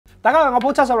大家好，我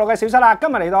 76嘅小七啦，今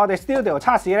日嚟到我哋 studio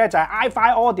測試咧就係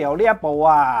iFi Audio 呢一部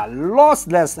啊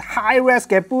Lossless Hi-Res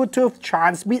嘅 Bluetooth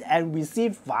Transmit and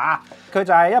Receiver， 佢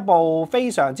就係一部非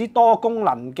常之多功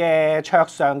能嘅桌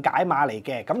上解碼嚟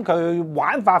嘅，咁佢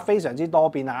玩法非常之多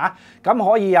變啊，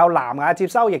咁可以有藍牙接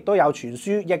收，亦都有傳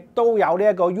輸，亦都有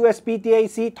呢一個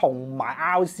USB-DAC 同埋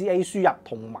RCA 輸入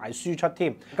同埋輸出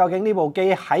添。究竟呢部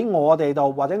機喺我哋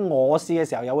度或者我試嘅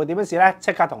時候又會點樣試呢？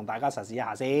即刻同大家實試一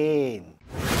下先。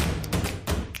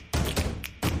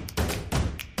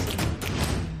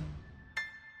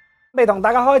未同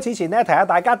大家開始前咧，提下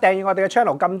大家訂閱我哋嘅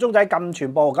channel， 撳鐘仔撳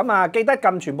全部，咁啊記得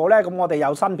撳全部咧，咁我哋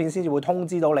有新片先至會通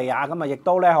知到你啊，咁啊亦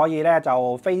都咧可以咧就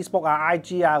Facebook 啊、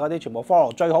IG 啊嗰啲全部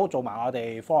follow， 最好做埋我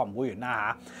哋 forum 會員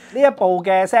啦嚇。呢一部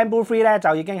嘅 ZEN Blue 3咧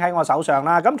就已經喺我手上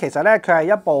啦，咁其實咧佢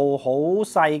係一部好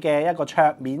細嘅一個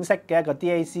桌面式嘅一個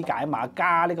DAC 解碼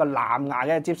加呢個藍牙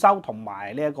嘅接收同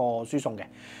埋呢一個輸送嘅。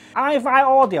iFi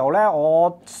Audio 咧，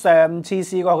我上次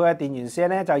試過佢嘅電源線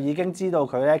咧，就已經知道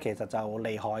佢咧其實就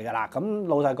厲害㗎啦。咁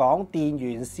老實講，電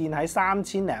源線喺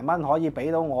3000零蚊可以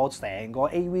俾到我成個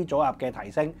AV 組合嘅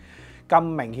提升咁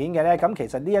明顯嘅咧，咁其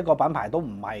實呢一個品牌都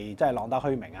唔係真係浪得虛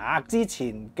名啊！之前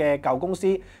嘅舊公司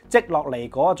積落嚟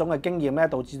嗰種嘅經驗咧，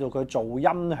導致到佢做音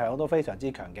響都非常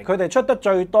之強勁。佢哋出得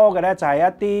最多嘅咧就係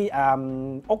一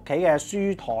啲屋企嘅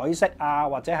書台式啊，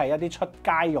或者係一啲出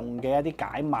街用嘅一啲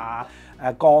解碼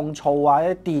降噪啊，一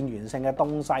啲電源性嘅東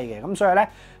西嘅。咁所以咧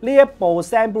呢一部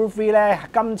ZEN Blue 3咧，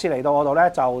今次嚟到我度咧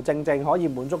就正正可以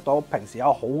滿足到平時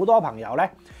有好多朋友咧。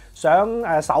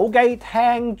想手機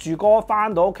聽住歌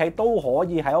翻到屋企都可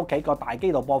以喺屋企個大機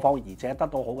度播放，而且得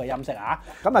到好嘅音色啊！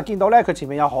咁啊見到咧佢前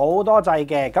面有好多掣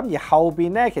嘅，咁而後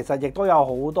邊咧其實亦都有好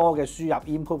多嘅輸入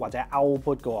input 或者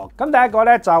output 嘅喎。咁第一個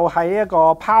咧就係一個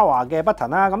power 嘅 button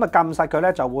啦，咁啊撳實佢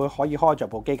咧就會可以開着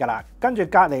部機㗎啦。跟住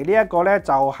隔離呢一個咧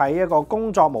就係一個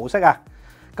工作模式啊。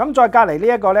咁再隔離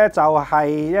呢一個咧就係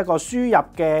一個輸入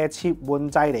嘅切換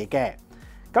掣嚟嘅。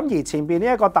咁而前邊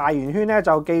呢一個大圓圈咧，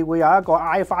就既會有一個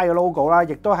iFi 嘅 logo 啦，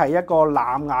亦都係一個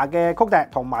藍牙嘅曲笛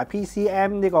同埋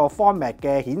PCM 呢個 format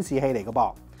嘅顯示器嚟嘅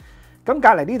噃。咁隔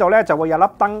離呢度咧就會有粒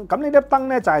燈，咁呢粒燈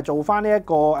咧就係做翻呢一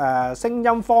個聲音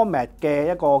format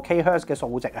嘅一個 kHz 嘅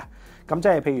數值啊。咁即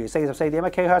係譬如44.1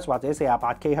 kHz 或者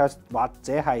48 kHz 或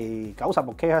者係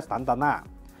96 kHz 等等啦。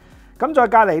咁再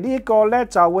隔離呢個咧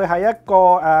就會係一個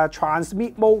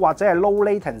transmit mode 或者係 low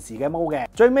latency 嘅 mode 嘅。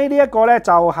最尾呢一個咧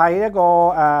就係一個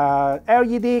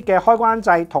LED 嘅開關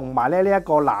掣同埋咧呢一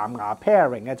個藍牙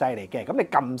pairing 嘅掣嚟嘅。咁你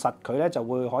撳實佢咧就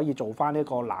會可以做翻呢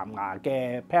個藍牙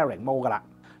嘅 pairing mode 噶啦。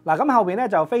嗱，咁後邊咧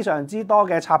就非常之多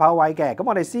嘅插口位嘅。咁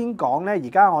我哋先講咧，而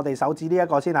家我哋手指呢一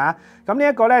個先嚇。咁呢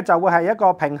一個咧就會係一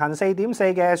個平衡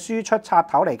 4.4 嘅輸出插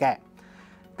頭嚟嘅。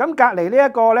咁隔離呢一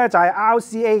個咧就係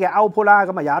RCA 嘅 output 啦，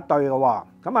咁啊有一對嘅喎。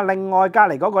咁啊另外隔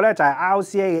離嗰個咧就係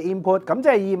RCA 嘅 input，咁即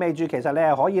係意味住其實你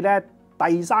係可以咧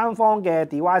第三方嘅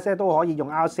device 都可以用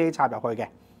RCA 插入去嘅。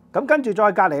咁跟住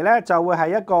再隔離咧就會係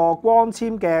一個光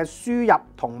纖嘅輸入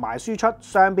同埋輸出，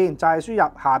上邊就係輸入，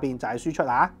下邊就係輸出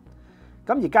啊。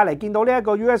咁而隔離見到呢一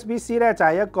個 USB-C 咧就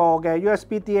係一個嘅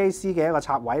USB-DAC 嘅一個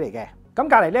插位嚟嘅。咁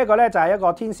隔離呢一個咧就係一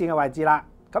個天線嘅位置啦。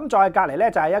咁再隔離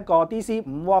咧就係一個 DC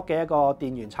 5W 嘅一個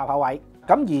電源插口位。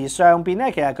咁而上邊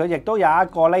咧其實佢亦都有一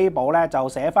個 label 咧，就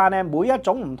寫翻咧每一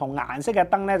種唔同顏色嘅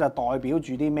燈咧就代表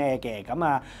住啲咩嘅。咁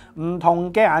啊唔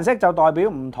同嘅顏色就代表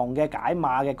唔同嘅解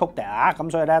碼嘅曲笛啊。咁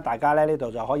所以咧大家咧呢度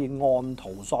就可以按圖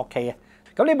索驥啊。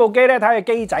咁呢部機咧睇佢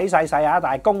機仔細細啊，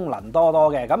但係功能多多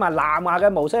嘅。咁啊藍牙嘅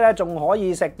模式咧仲可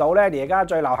以食到咧而家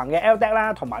最流行嘅 LDAC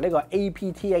啦，同埋呢個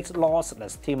aptX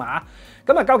Lossless 添啊。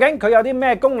咁啊究竟佢有啲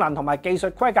咩功能同埋技術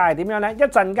規格係點樣咧？一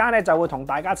陣間咧就會同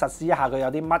大家實試一下佢有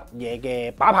啲乜嘢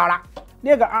嘅把炮啦。呢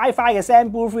一個 iFi 嘅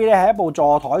ZEN Blue 3咧係一部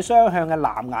座台雙向嘅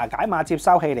藍牙解碼接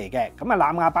收器嚟嘅。咁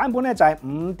啊藍牙版本咧就係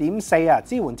 5.4 啊，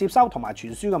支援接收同埋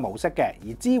傳輸嘅模式嘅。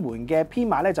而支援嘅編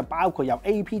碼咧就包括有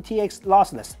aptX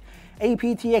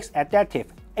Lossless、aptX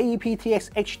Adaptive、aptX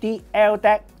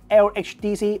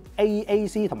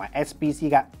HD、LDAC、LHDC、AAC 同埋 SBC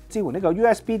嘅。支援呢個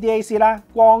USB-DAC 啦、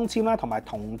光纖啦同埋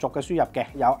同軸嘅輸入嘅，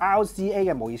有 RCA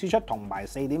嘅模擬輸出同埋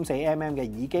 4.4mm 嘅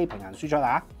耳機平衡輸出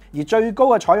啊。而最高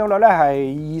嘅採用率咧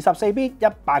係24 bit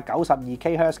 192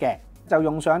 kHz 嘅，就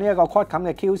用上呢一個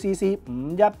Qualcomm 嘅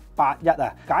QCC5181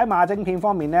啊。解碼晶片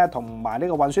方面咧，同埋呢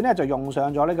個運算咧就用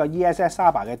上咗呢個 ESS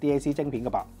Sabre 嘅 DAC 晶片噶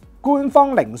噃。官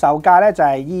方零售價咧就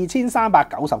係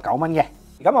2399蚊嘅。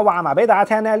咁啊話埋俾大家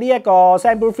聽咧，呢一個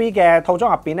ZEN Blue 3嘅套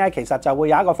裝入邊咧，其實就會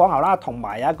有一個火牛啦，同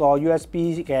埋有一個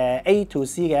USB 嘅 A to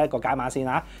C 嘅一個解碼線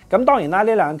啊。咁當然啦，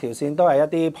呢兩條線都係一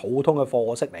啲普通嘅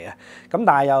貨色嚟嘅。咁但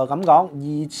係又咁講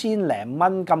，2000零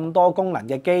蚊咁多功能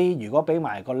嘅機，如果俾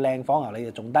埋個靚火牛，你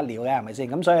就仲得了嘅係咪先？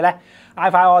咁所以咧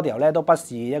iFi Audio 咧都不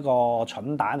是一個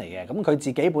蠢蛋嚟嘅。咁佢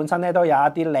自己本身咧都有一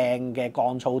啲靚嘅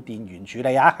降噪電源處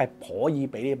理啊，係可以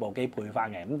俾呢部機配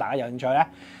翻嘅。咁大家有興趣咧，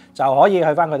就可以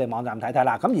去翻佢哋網站睇睇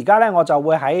啦。咁而家咧我就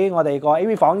會喺我哋個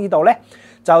AV 房呢度咧，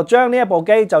就將呢一部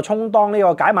機就充當呢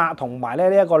個解碼同埋咧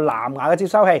呢一個藍牙嘅接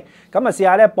收器。咁啊試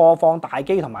下咧播放大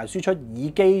機同埋輸出耳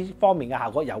機方面嘅效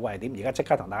果又會係點？而家即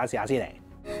刻同大家試下先嚟。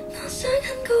我想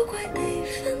很高貴地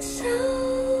分手，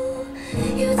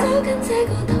要走近這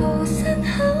個逃生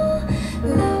口，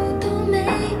留到尾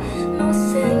無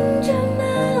聲將貓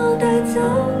帶走。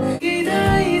記低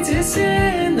這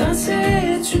些那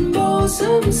些全部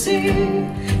心事，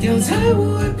由才會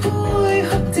配合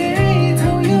地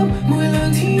投入每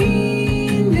兩天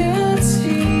一次。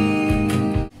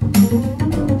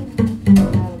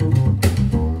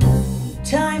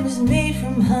Time is made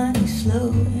from honey,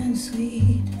 slow and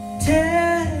sweet temptation.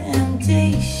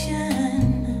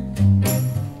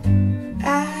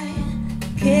 I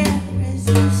can't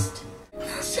resist. 我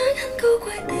想很高貴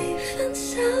地分手，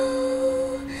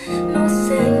無聲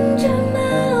將貓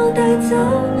帶走，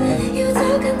要走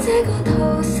近這個逃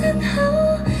生口，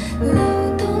留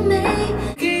到尾。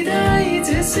記低這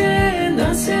些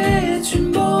那些全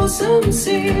部心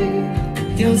事，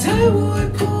由才會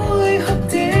配合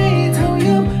地投入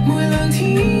每兩天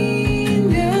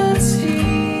一次。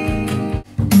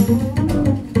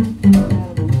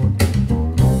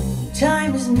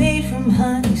Time is made from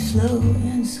honey, slow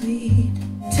and sweet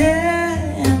temptation.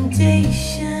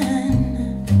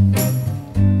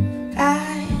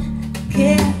 I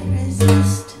can't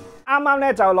resist. 啱啱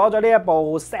咧就攞咗呢一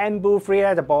部 ZEN Blue 3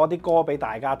咧，就播啲歌俾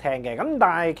大家聽嘅。咁但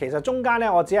係其實中間咧，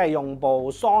我只係用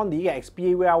部 Sony 嘅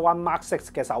Xperia One Mark 6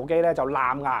嘅手機咧，就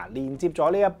藍牙連接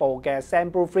咗呢一部嘅 ZEN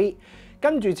Blue 3。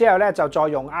跟住之後咧，就再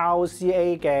用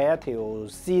RCA 嘅一條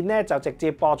線咧，就直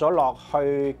接駁咗落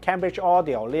去 Cambridge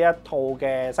Audio 呢一套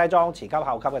嘅西裝前級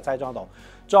後級嘅西裝度，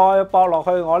再駁落去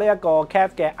我呢一個 CAF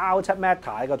嘅 R7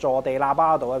 Meta 嘅坐地喇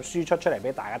叭度輸出出嚟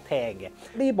俾大家聽嘅。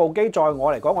呢部機在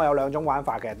我嚟講，我有兩種玩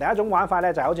法嘅。第一種玩法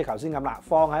咧就係好似頭先咁啦，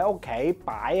放喺屋企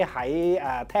擺喺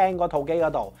廳嗰套機嗰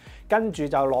度，跟住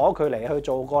就攞佢嚟去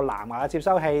做個藍牙接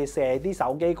收器，射啲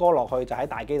手機歌落去就喺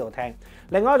大機度聽。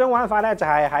另外一種玩法咧就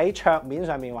係喺桌面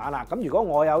上面玩啦。咁如果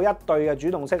我有一對嘅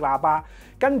主動式喇叭，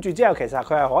跟住之後其實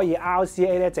佢係可以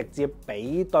RCA 咧直接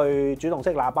俾對主動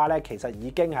式喇叭咧，其實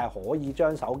已經係可以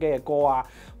將手機嘅歌啊，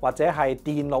或者係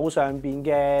電腦上邊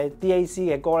嘅 DAC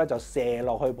嘅歌咧，就射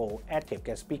落去部 active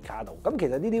嘅 speaker 度。咁其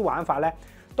實呢啲玩法咧，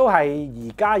都係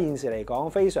而家現時嚟講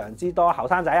非常之多後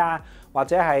生仔啊，或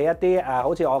者係一啲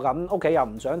好似我咁屋企又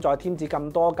唔想再添置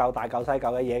咁多嚿大嚿細嚿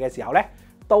嘅嘢嘅時候咧，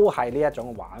都係呢一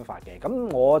種玩法嘅。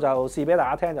咁我就試俾大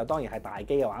家聽，就當然係大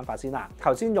機嘅玩法先啦。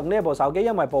頭先用呢一部手機，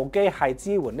因為部機係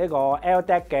支援呢個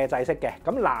LDAC 嘅制式嘅，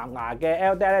咁藍牙嘅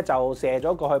LDAC 咧就射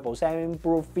咗過去部 ZEN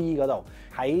Blue 3嗰度。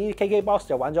喺 KKBox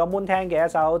就揾咗 Moon 聽嘅一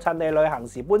首《趁你旅行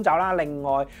時搬走》啦。另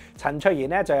外陳卓賢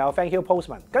咧就有 Thank You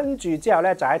Postman， 跟住之後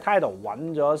咧就喺 Tidal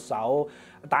揾咗首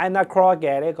Diana Krall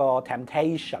嘅呢個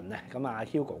Temptation 啊。咁啊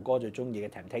Hugo 哥最中意嘅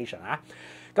Temptation 啊。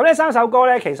咁呢三首歌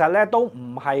咧，其實咧都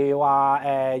唔係話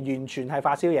完全係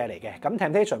發燒嘢嚟嘅。咁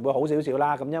Temptation 會好少少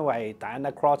啦，咁因為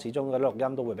Diana Krall 始終嗰啲錄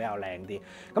音都會比較靚啲。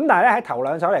咁但係咧喺頭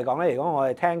兩首嚟講咧，如果我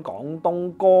哋聽廣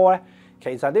東歌咧，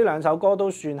其實呢兩首歌都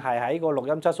算係喺個錄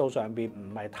音質素上邊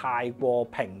唔係太過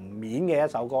平面嘅一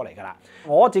首歌嚟㗎啦。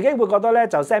我自己會覺得咧，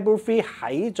就 ZEN Blue 3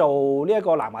喺做呢一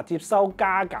個藍牙接收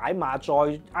加解碼再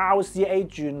RCA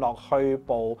轉落去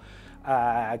部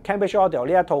Cambridge Audio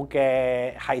呢一套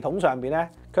嘅系統上邊咧，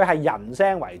佢係人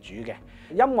聲為主嘅。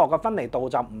音樂嘅分離度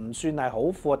就唔算係好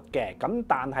闊嘅，咁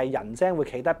但係人聲會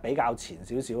企得比較前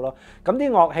少少咯。咁啲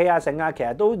樂器啊、成啊，其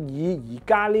實都以而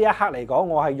家呢一刻嚟講，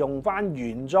我係用翻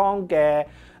原裝嘅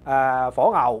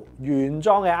火牛、原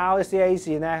裝嘅 RCA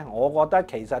線咧，我覺得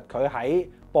其實佢喺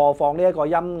播放呢一個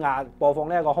音壓、播放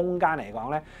呢一個空間嚟講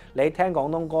咧，你聽廣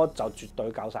東歌就絕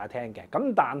對夠晒聽嘅。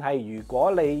咁但係如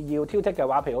果你要挑剔嘅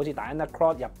話，譬如好似 Diana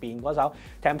Krall 入邊嗰首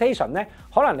Temptation 咧，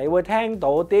可能你會聽到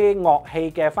啲樂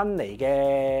器嘅分離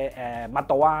嘅密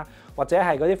度啊，或者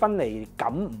係嗰啲分離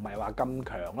感唔係話咁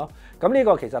強咯。咁呢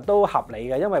個其實都合理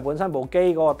嘅，因為本身部機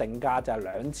嗰個定價就係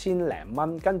2000零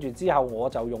蚊，跟住之後我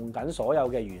就用緊所有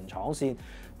嘅原廠線。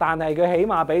但係佢起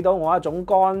碼俾到我一種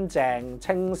乾淨、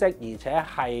清晰而且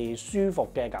係舒服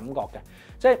嘅感覺嘅，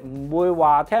即係唔會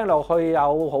話聽落去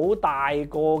有好大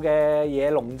個嘅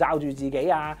嘢籠罩住自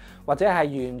己啊，或者係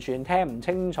完全聽唔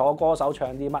清楚歌手唱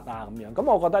啲乜啊咁樣。咁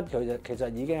我覺得佢其實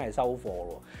已經係收貨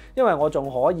咯，因為我仲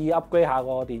可以 upgrade 下個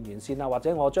電源線啊，或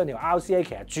者我將條 RCA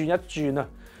其實轉一轉啊。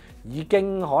已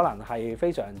經可能係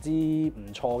非常之唔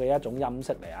錯嘅一種音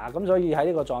色嚟啊！咁所以喺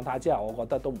呢個狀態之下，我覺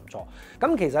得都唔錯。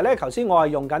咁其實咧，頭先我係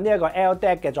用緊呢一個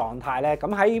LDAC 嘅狀態咧，咁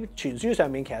喺傳輸上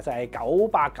面其實就係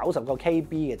990個 KB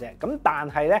嘅啫。咁但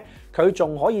係咧，佢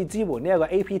仲可以支援呢一個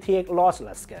aptX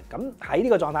Lossless 嘅。咁喺呢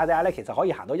個狀態底下咧，其實可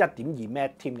以行到 1.2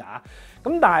 Mbps 添㗎。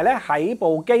咁但係咧喺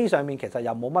部機上面其實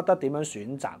又冇乜得點樣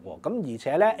選擇喎。咁而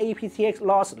且咧 aptX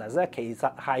Lossless 咧其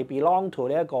實係 belong to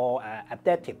呢一個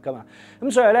adaptive 㗎嘛。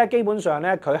咁所以咧基本上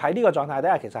咧佢喺呢個狀態底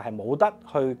下其實係冇得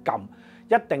去撳，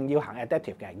一定要行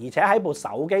adaptive 嘅。而且喺部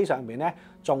手機上邊咧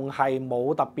仲係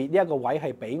冇特別呢一個位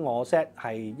係俾我 set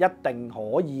係一定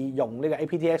可以用呢個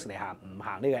aptX 嚟行，唔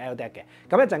行呢個 LDAC 嘅。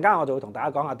咁一陣間我就會同大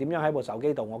家講下點樣喺部手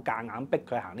機度我夾硬逼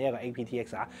佢行呢一個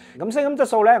aptX 啊。咁聲音質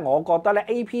素咧，我覺得咧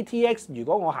aptX 如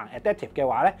果我行 adaptive 嘅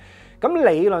話咧，咁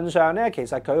理論上咧其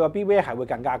實佢個 BBA 係會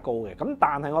更加高嘅。咁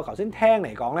但係我頭先聽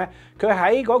嚟講咧，佢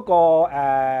喺嗰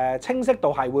個清晰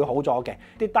度係會好咗嘅，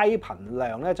啲低頻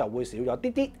量咧就會少咗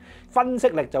啲啲，分析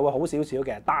力就會好少少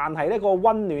嘅，但係咧個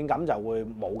溫暖感就會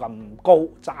冇咁高，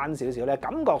爭少少咧，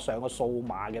感覺上個數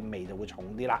碼嘅味就會重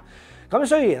啲啦。咁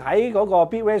雖然喺嗰個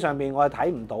bit rate 上邊我係睇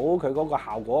唔到佢嗰個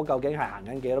效果究竟係行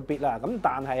緊幾多 bit 啦，咁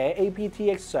但係喺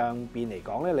aptX 上邊嚟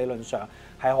講咧，理論上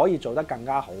係可以做得更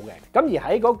加好嘅。咁而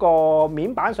喺嗰個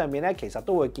面板上面咧，其實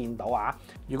都會見到啊。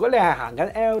如果你係行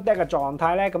緊 LDAC 嘅狀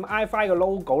態咧，咁 iFi 嘅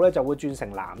logo 咧就會轉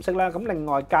成藍色啦。咁另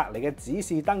外隔離嘅指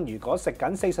示燈，如果食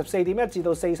緊44.1至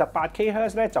到48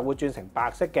 kHz 咧，就會轉成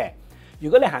白色嘅。如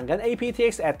果你行緊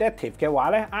aptX Adaptive 嘅話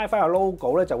咧 ，iFi 嘅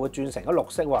logo 咧就會轉成咗綠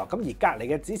色喎。咁而隔離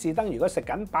嘅指示燈，如果食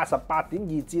緊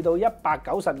88.2至到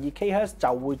192 kHz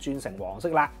就會轉成黃色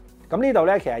啦。咁呢度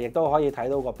咧其實亦都可以睇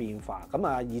到個變化。咁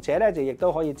啊，而且咧就亦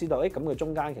都可以知道，咁佢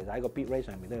中間其實喺個 bit rate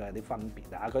上面都有啲分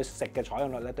別啊。佢食嘅採樣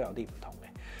率咧都有啲唔同嘅。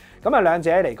咁啊，兩者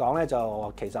嚟講咧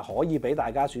就其實可以俾大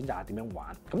家選擇下點樣玩。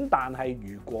咁但係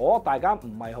如果大家唔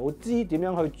係好知點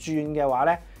樣去轉嘅話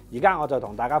咧，而家我就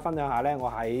同大家分享下咧，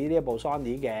我喺呢一部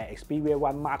Sony 嘅 Xperia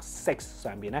One Mark 6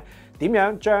上邊咧，點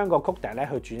樣將個 codec 咧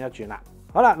去轉一轉啦。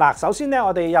好啦，嗱，首先咧，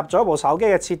我哋入咗部手機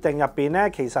嘅設定入邊咧，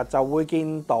其實就會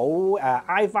見到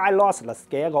iFi Lossless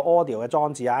嘅一個 audio 嘅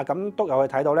裝置啊。咁篤入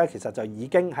去睇到咧，其實就已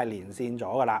經係連線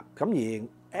咗噶啦。咁而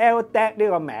LDAC 呢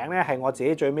個名咧係我自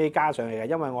己最尾加上去嘅，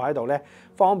因為我喺度咧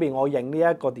方便我認呢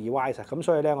一個 device，咁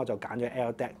所以咧我就揀咗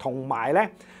LDAC。同埋咧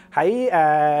喺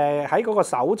嗰個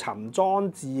搜尋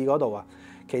裝置嗰度啊，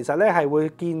其實咧係會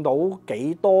見到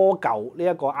幾多嚿呢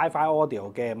一個 iFi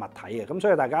Audio 嘅物體嘅，咁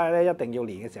所以大家咧一定要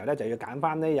連嘅時候咧就要揀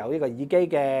翻咧有呢個耳機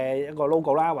嘅一個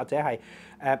logo 啦，或者係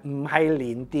唔係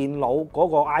連電腦嗰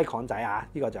個 icon 仔啊，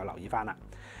呢個就留意翻啦。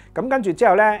咁跟住之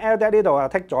後咧 LDAC 呢度啊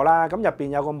剔咗啦，咁入邊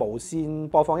有個無線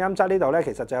播放音質呢度咧，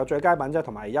其實就有最佳品質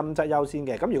同埋音質優先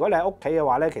嘅。咁如果你喺屋企嘅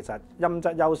話咧，其實音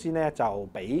質優先咧就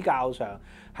比較上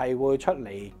係會出嚟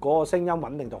嗰個聲音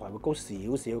穩定度係會高少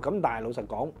少。咁但係老實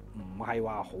講，唔係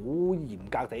話好嚴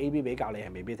格地 A/B 比較，你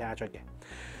係未必聽得出嘅。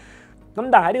咁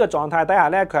但係喺呢個狀態底下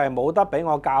咧，佢係冇得俾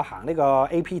我教行呢個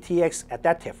aptX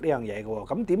Adaptive 呢樣嘢嘅喎。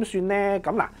咁點算咧？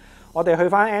咁嗱，我哋去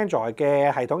翻 Android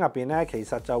嘅系統入邊咧，其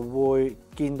實就會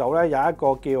見到咧有一個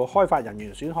叫開發人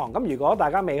員選項。咁如果大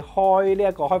家未開呢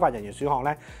一個開發人員選項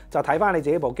咧，就睇翻你自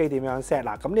己部機點樣 set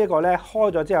啦。咁呢一個咧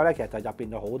開咗之後咧，其實就入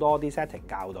邊就好多啲 setting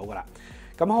教到噶啦。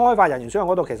咁開發人員選項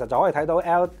嗰度其實就可以睇到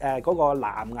嗰個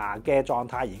藍牙嘅狀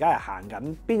態，而家係行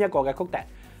緊邊一個嘅 codec，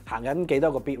行緊幾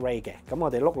多個 bit rate 嘅。咁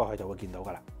我哋碌落去就會見到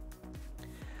噶啦。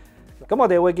咁我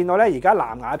哋會見到咧，而家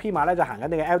藍牙嘅編碼咧就行緊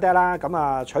你嘅 LDAC 啦，咁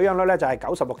啊取樣率咧就係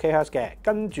96 kHz 嘅，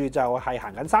跟住就係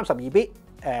行緊32 bit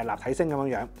立體聲咁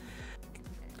樣樣。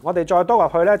我哋再多入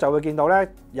去咧，就會見到咧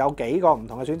有幾個唔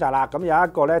同嘅選擇啦。咁有一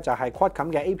個咧就係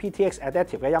Qualcomm 嘅 aptX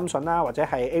Adaptive 嘅音訊啦，或者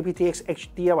係 aptX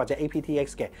HD 啊，或者 aptX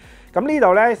嘅。咁呢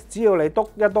度咧，只要你篤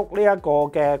一篤呢一個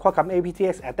嘅 Qualcomm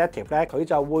aptX Adaptive 咧，佢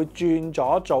就會轉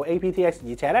咗做 aptX，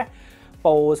而且咧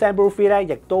部 ZEN Blue 3咧，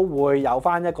亦都會有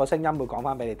翻一個聲音會講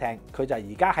翻俾你聽。佢就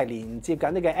而家係連接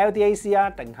緊呢個 LDAC 啊，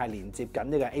定係連接緊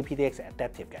呢個 aptX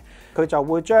Adaptive 嘅。佢就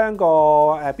會將個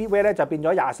bit rate 咧就變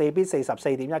咗24 bit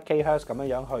 44.1 kHz 咁樣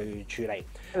樣去處理。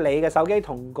你嘅手機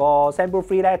同個 ZEN Blue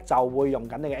 3咧就會用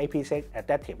緊呢個 aptX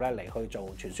Adaptive 咧嚟去做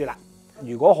傳輸啦。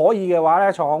如果可以嘅話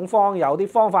咧，廠方有啲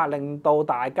方法令到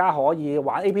大家可以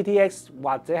玩 aptX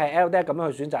或者係 LDAC 咁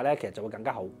樣去選擇咧，其實就會更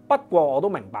加好。不過我都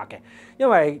明白嘅，因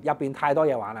為入邊太多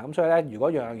嘢玩啦，咁所以咧，如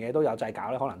果樣嘢都有掣搞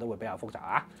咧，可能都會比較複雜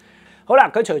啊。好啦，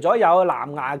佢除咗有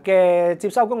藍牙嘅接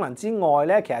收功能之外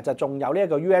咧，其實就仲有呢一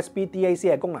個 USB-DAC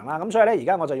嘅功能啦。咁所以咧，而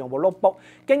家我就用部 notebook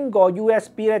經過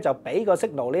USB 咧，就俾個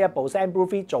signal 呢一部 ZEN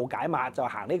Blue 做解碼，就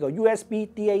行呢個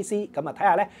USB-DAC。咁啊，睇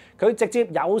下咧佢直接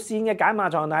有線嘅解碼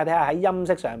狀態，睇下喺音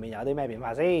色上面有啲咩變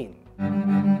化先。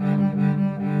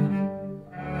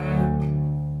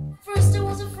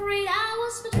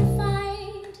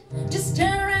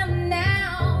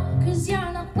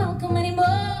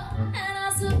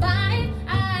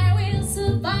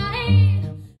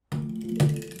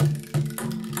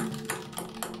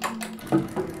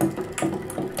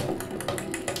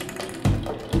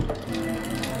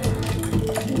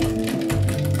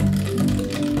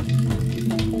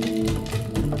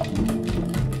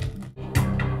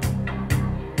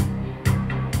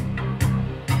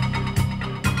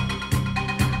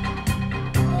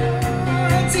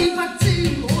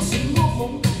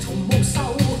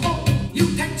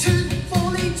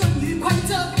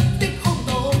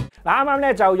啱啱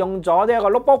咧就用咗呢一個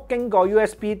notebook 經過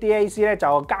USB-DAC 咧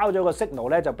就交咗個 signal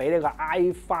咧就俾呢個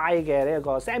iFi 嘅呢一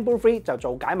個 Sample Free 就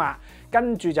做解碼，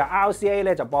跟住就 RCA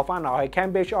咧就播翻落去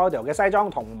Cambridge Audio 嘅西裝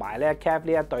同埋咧 Cav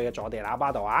呢一對嘅坐地喇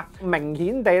叭度啊。明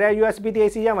顯地咧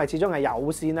USB-DAC 因為始終係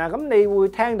有線啦，咁你會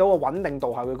聽到個穩定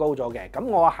度係會高咗嘅。咁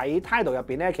我喺 Tidal 入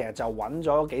邊咧其實就揾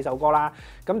咗幾首歌啦。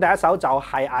咁第一首就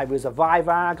係 I Will Survive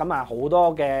啦，咁啊好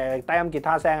多嘅低音吉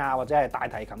他聲啊或者係大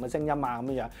提琴嘅聲音啊咁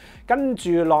樣樣，跟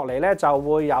住落嚟咧就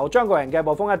會有張國榮嘅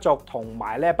暴風一族同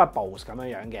埋咧 Bubbles 咁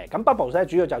樣樣嘅。咁 Bubbles 咧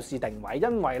主要就試定位，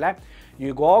因為咧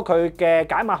如果佢嘅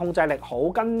解碼控制力好，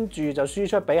跟住就輸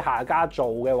出俾下家做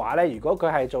嘅話咧，如果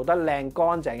佢係做得靚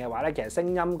乾淨嘅話咧，其實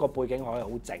聲音個背景可以好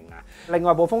靜啊。另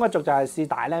外暴風一族就係試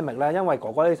大 dynamic 啦，因為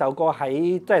哥哥呢首歌喺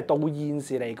即係到現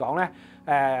時嚟講咧。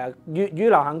粵語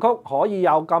流行曲可以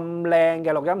有咁靚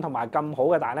嘅錄音同埋咁好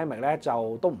嘅大 dynamic 咧，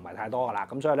就都唔係太多噶啦。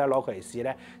咁所以咧攞佢嚟試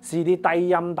咧，試啲低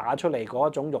音打出嚟嗰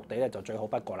種肉地咧就最好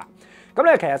不過啦。咁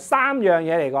咧其實三樣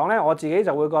嘢嚟講咧，我自己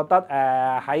就會覺得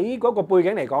喺嗰個背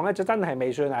景嚟講咧，就真係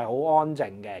未算係好安靜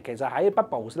嘅。其實喺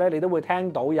Bubbles 咧，你都會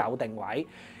聽到有定位、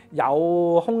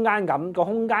有空間感，個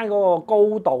空間嗰個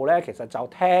高度咧，其實就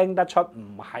聽得出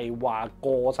唔係話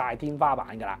過晒天花板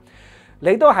噶啦。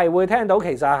你都係會聽到，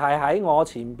其實係喺我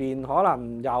前邊可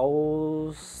能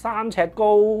有3尺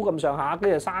高咁上下，跟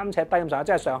住3尺低咁上下，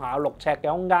即係上下有6尺嘅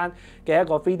空間嘅一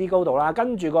個 3D 高度啦。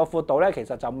跟住個闊度咧，其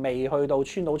實就未去到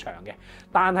穿到牆嘅，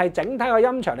但係整體個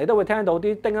音場你都會聽到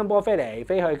啲叮音波飛嚟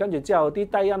飛去，跟住之後啲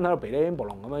低音喺度噼哩啪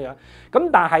隆咁樣樣。咁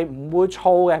但係唔會燥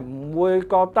嘅，唔會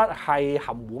覺得係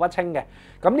含糊不清嘅。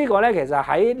咁呢個咧其實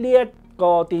喺呢一個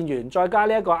電源再加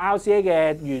呢一個 RCA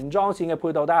嘅原裝線嘅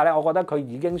配套底下咧，我覺得佢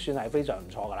已經算係非常唔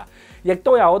錯噶啦。亦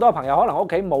都有好多朋友可能屋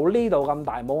企冇呢度咁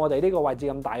大，冇我哋呢個位置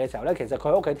咁大嘅時候咧，其實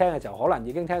佢屋企聽嘅時候，可能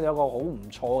已經聽到一個好唔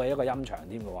錯嘅一個音場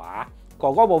添嘅話。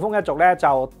哥哥暴風一族咧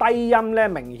就低音咧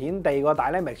明顯地個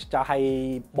dynamic 就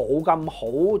係冇咁好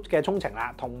嘅沖程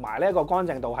啦，同埋呢個乾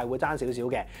淨度係會爭少少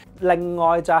嘅。另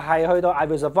外就係去到 I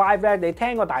Will Survive 咧，你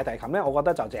聽個大提琴咧，我覺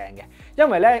得就正嘅，因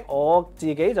為咧我自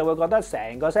己就會覺得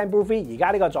成個 ZEN Blue 而家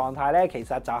呢個狀態咧，其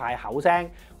實就係口聲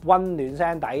溫暖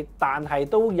聲底，但係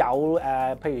都有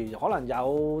譬如可能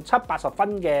有70-80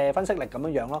分嘅分析力咁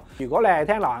樣樣咯。如果你係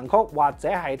聽流行曲或者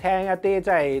係聽一啲即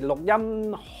係錄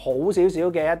音好少少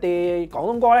嘅一啲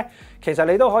廣東歌咧，其實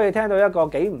你都可以聽到一個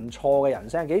幾唔錯嘅人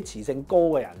聲，幾磁性高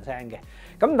嘅人聲嘅。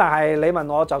咁但係你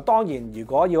問我就當然，如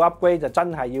果要 upgrade 就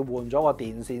真係要換咗個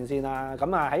電線先啦。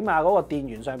咁啊，起碼嗰個電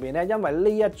源上邊咧，因為呢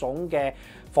一種嘅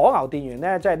火牛電源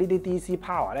咧，即係呢啲 DC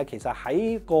power 咧，其實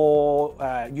喺個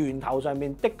源頭上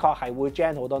邊的確係會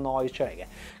gen 好多 noise 出嚟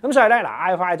嘅。咁所以咧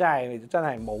嗱 iFi 真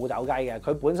係冇走雞嘅，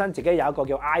佢本身自己有一個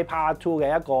叫 iPower 2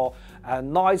嘅一個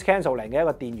noise cancelling 嘅一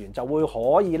個電源，就會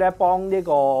可以咧幫呢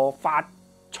個發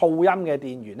噪音嘅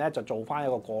電源咧就做翻一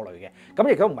個過濾嘅，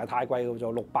咁亦都唔係太貴嘅，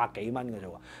做600幾蚊嘅啫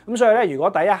喎。咁所以咧，如果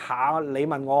第一下你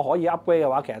問我可以 upgrade 嘅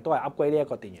話，其實都係 upgrade 呢一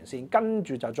個電源線，跟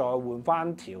住就再換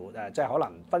翻條即係可能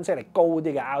分析力高啲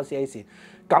嘅 RCA 線。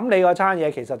咁你個餐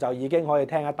嘢其實就已經可以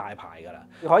聽一大排㗎啦。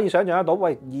可以想象得到，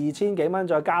喂2000幾蚊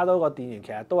再加多個電源，其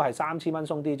實都係3000蚊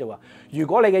鬆啲啫喎。如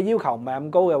果你嘅要求唔係咁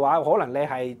高嘅話，可能你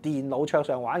係電腦桌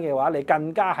上玩嘅話，你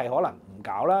更加係可能唔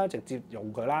搞啦，直接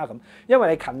用佢啦咁。因為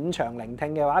你近場聆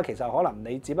聽嘅話，其實可能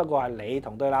你只不過係你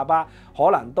同對喇叭，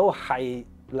可能都係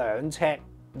2尺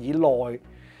以內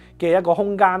嘅一個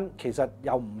空間，其實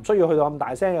又唔需要去到咁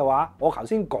大聲嘅話，我頭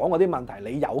先講嗰啲問題，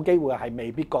你有機會係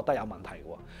未必覺得有問題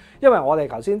嘅喎。因為我哋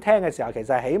頭先聽嘅時候，其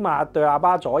實起碼對喇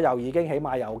叭左右已經起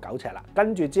碼有9尺啦，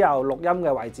跟住之後錄音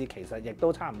嘅位置其實亦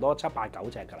都差唔多7、8、9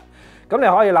尺㗎啦。咁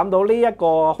你可以諗到呢一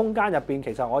個空間入邊，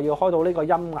其實我要開到呢個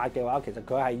音壓嘅話，其實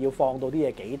佢係要放到啲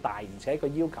嘢幾大，而且個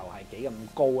要求係幾咁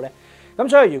高咧。咁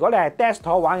所以如果你係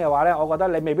desktop 玩嘅話咧，我覺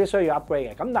得你未必需要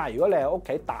upgrade 嘅。咁但係如果你係屋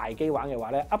企大機玩嘅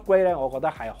話咧 ，upgrade 咧，我覺得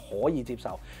係可以接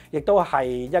受，亦都係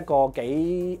一個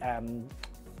幾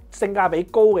性價比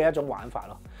高嘅一種玩法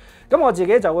咯。咁我自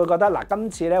己就會覺得嗱，今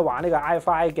次咧玩呢個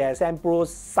iFi 嘅 ZEN Blue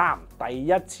 3，第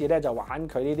一次咧就玩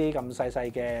佢呢啲咁細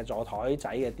細嘅座台仔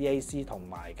嘅 DAC 同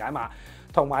埋解碼，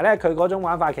同埋咧佢嗰種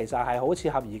玩法其實係好適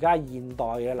合而家現代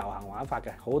嘅流行玩法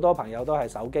嘅。好多朋友都係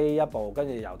手機一部，跟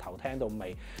住由頭聽到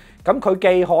尾。咁佢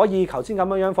既可以頭先咁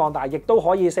樣放大，亦都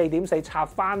可以4.4插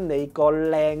翻你個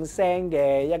靚聲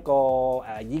嘅一個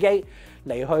耳機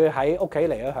嚟去喺屋企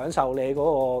嚟去享受你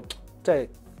嗰個即係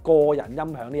個人音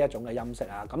響呢一種嘅音色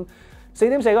啊。咁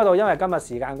4.4嗰度，因為今日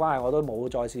時間關係，我都冇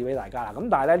再試俾大家啦。咁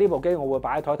但係咧呢部機我會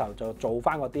擺喺台頭就做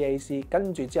翻個 DAC，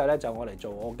 跟住之後咧就我嚟做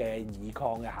我嘅耳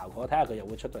擴嘅效果，睇下佢又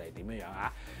會出到嚟點樣樣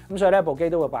啊。咁所以呢部機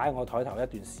都會擺喺我台頭一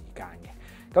段時間嘅。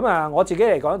咁啊，我自己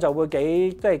嚟講就會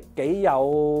幾有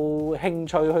興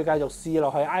趣去繼續試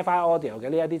落去 iFi Audio 嘅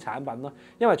呢一啲產品咯。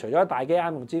因為除咗大機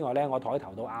啱用之外咧，我台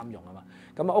頭都啱用啊嘛。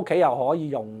咁屋企又可以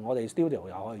用，我哋 studio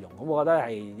又可以用。咁我覺得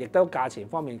係亦都價錢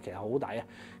方面其實好抵啊。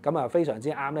咁啊，非常之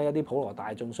啱呢一啲普羅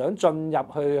大眾想進入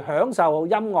去享受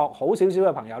音樂好少少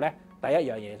嘅朋友咧，第一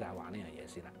樣嘢就係玩呢樣嘢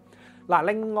先啦。嗱，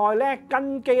另外咧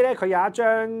跟機咧佢有一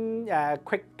張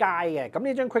Quick Guide嘅，咁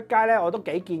呢張 Quick Guide咧我都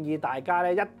幾建議大家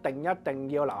咧一定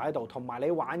要留喺度，同埋你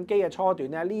玩機嘅初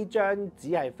段咧呢張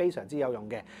紙係非常之有用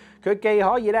嘅。佢既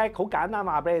可以咧好簡單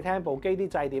話俾你聽部機啲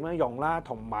掣點樣用啦，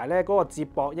同埋咧嗰個接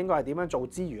駁應該係點樣做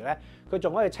之餘咧，佢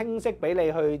仲可以清晰俾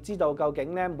你去知道究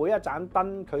竟咧每一盞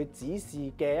燈佢指示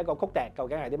嘅一個曲笛究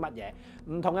竟係啲乜嘢，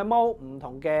唔同嘅 mode 唔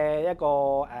同嘅一個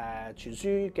傳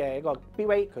輸嘅一個 bit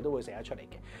rate 佢都會寫得出嚟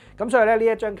嘅。咁所以咧呢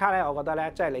一張卡咧，我覺得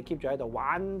咧即係你 keep 住喺度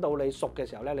玩到你熟嘅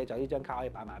時候咧，你就呢張卡可以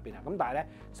擺埋一邊啦。咁但係咧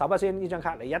首不先呢張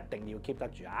卡你一定要 keep 得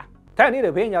住啊！睇完呢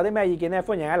條片有啲咩意見咧，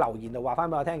歡迎喺留言度話翻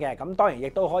俾我聽嘅。咁當然亦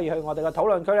都可以去我哋嘅討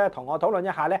論區咧，同我討論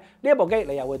一下咧呢一部機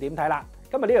你又會點睇啦。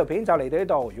今日呢條片就嚟到呢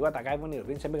度，如果大家喜歡呢條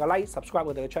片，請俾個 like、subscribe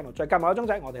我哋嘅 channel， 再撳埋個鐘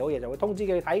仔，我哋好嘢就會通知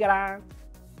佢哋睇㗎啦。